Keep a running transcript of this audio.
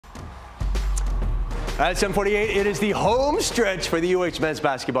At 7:48, it is the home stretch for the UH men's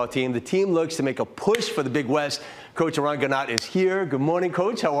basketball team. The team looks to make a push for the Big West. Coach Eran Ganot is here. Good morning,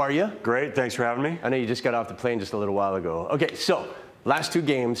 Coach. How are you? Great. Thanks for having me. I know you just got off the plane just a little while ago. Okay, so last two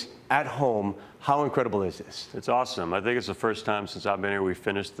games at home. How incredible is this? It's awesome. I think it's the first time since I've been here we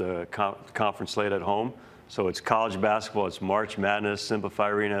finished the conference slate at home. So it's college basketball, it's March Madness, Simplify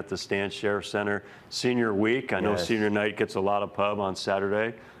Arena at the Stan Sheriff Center. Senior week, I know senior night gets a lot of pub on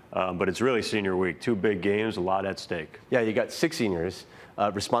Saturday, but it's really senior week. Two big games, a lot at stake. Yeah, you got 6 seniors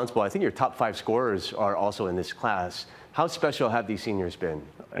responsible. I think your top 5 scorers are also in this class. How special have these seniors been?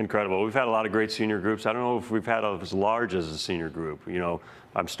 Incredible. We've had a lot of great senior groups. I don't know if we've had as large as a senior group. You know,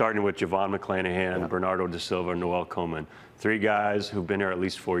 I'm starting with Javon McClanahan, Bernardo Da Silva, Noel Coleman. 3 guys who've been here at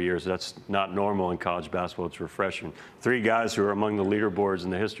least 4 years. That's not normal in college basketball. It's refreshing. 3 guys who are among the leaderboards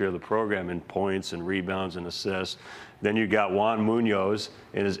in the history of the program in points and rebounds and assists. Then you got Juan Munoz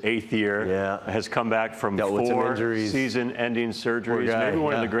in his 8th year. Has come back from 4 season-ending surgeries. Maybe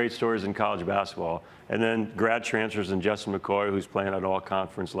one of the great stories in college basketball. And then grad transfers in Justin McCoy, who's playing at all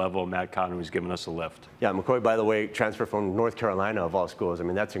conference level. Matt Cotton, who's given us a lift. Yeah, McCoy, by the way, transferred from North Carolina of all schools. I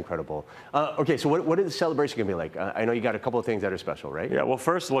mean, that's incredible. Okay, so what is the celebration going to be like? I know you got a couple of things that are special, right? Yeah, well,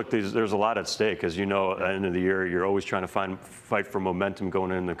 first, look, there's a lot at stake. As you know, at the end of the year, you're always trying to fight for momentum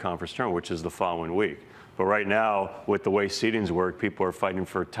going into the conference tournament, which is the following week. But right now, with the way seedings work, people are fighting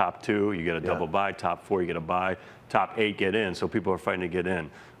for top 2. You get a double bye. Top 4, you get a bye. Top 8 get in. So people are fighting to get in.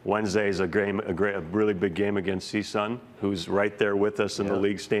 Wednesday is a really big game against CSUN, who's right there with us in the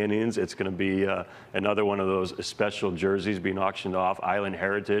league standings. It's going to be another one of those special jerseys being auctioned off. Island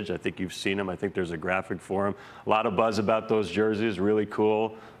Heritage. I think you've seen them. I think there's a graphic for them. A lot of buzz about those jerseys. Really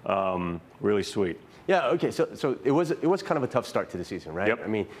cool. Really sweet. Yeah, okay, so it was kind of a tough start to the season, right? Yep. I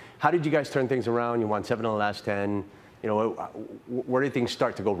mean, how did you guys turn things around? You won 7 of the last 10. You know, where did things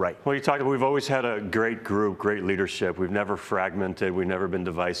start to go right? Well, we've always had a great group, great leadership. We've never fragmented. We've never been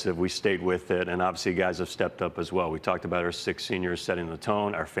divisive. We stayed with it, and obviously guys have stepped up as well. We talked about our 6 seniors setting the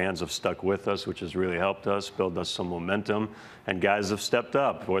tone. Our fans have stuck with us, which has really helped us, build us some momentum, and guys have stepped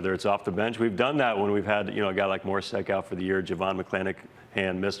up, whether it's off the bench. We've done that when we've had, a guy like Morsek out for the year. Javon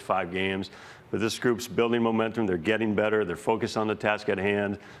McClanahan missed 5 games. But this group's building momentum. They're getting better. They're focused on the task at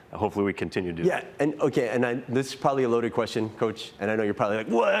hand. Hopefully we continue to do that. Yeah, and okay, and this is probably a loaded question, Coach, and I know you're probably like,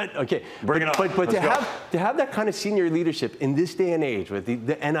 what? Okay. Bring it on. But to have that kind of senior leadership in this day and age with the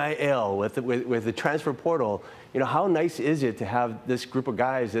NIL, with the transfer portal, how nice is it to have this group of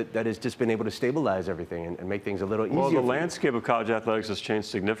guys that has just been able to stabilize everything and make things a little easier? Well, the landscape of college athletics has changed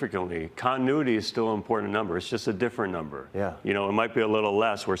significantly. Continuity is still an important number. It's just a different number. Yeah. It might be a little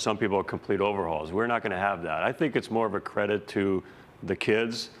less where some people are complete overhauls. We're not going to have that. I think it's more of a credit to the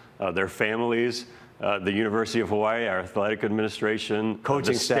kids, their families, the University of Hawaii, our athletic administration,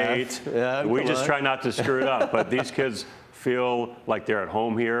 coaching the state. Staff. Yeah, we just try not to screw it up. But these kids feel like they're at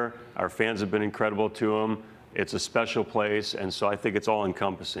home here. Our fans have been incredible to them. It's a special place, and so I think it's all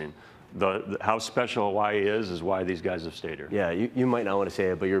encompassing. How special Hawaii is why these guys have stayed here. Yeah, you might not want to say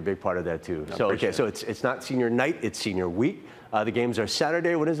it, but you're a big part of that too. So it's not senior night, it's senior week. The games are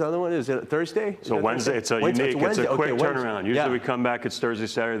Saturday. What is the other one? Is it Thursday? So Wednesday. It's a unique. It's a quick turnaround. Usually we come back. It's Thursday,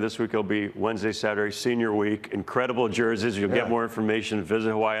 Saturday. This week it'll be Wednesday, Saturday. Senior week. Incredible jerseys. You'll get more information.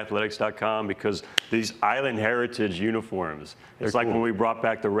 Visit HawaiiAthletics.com because these Island Heritage uniforms. It's like when we brought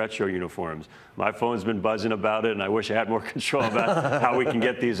back the retro uniforms. My phone's been buzzing about it, and I wish I had more control about how we can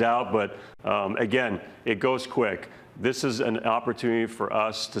get these out. But again, it goes quick. This is an opportunity for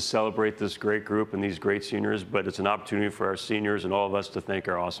us to celebrate this great group and these great seniors, but it's an opportunity for our seniors and all of us to thank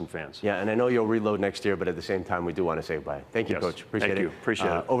our awesome fans. Yeah, and I know you'll reload next year, but at the same time, we do want to say bye. Thank you, Coach. Appreciate it. Thank you.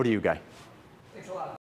 Appreciate it. Over to you, Guy.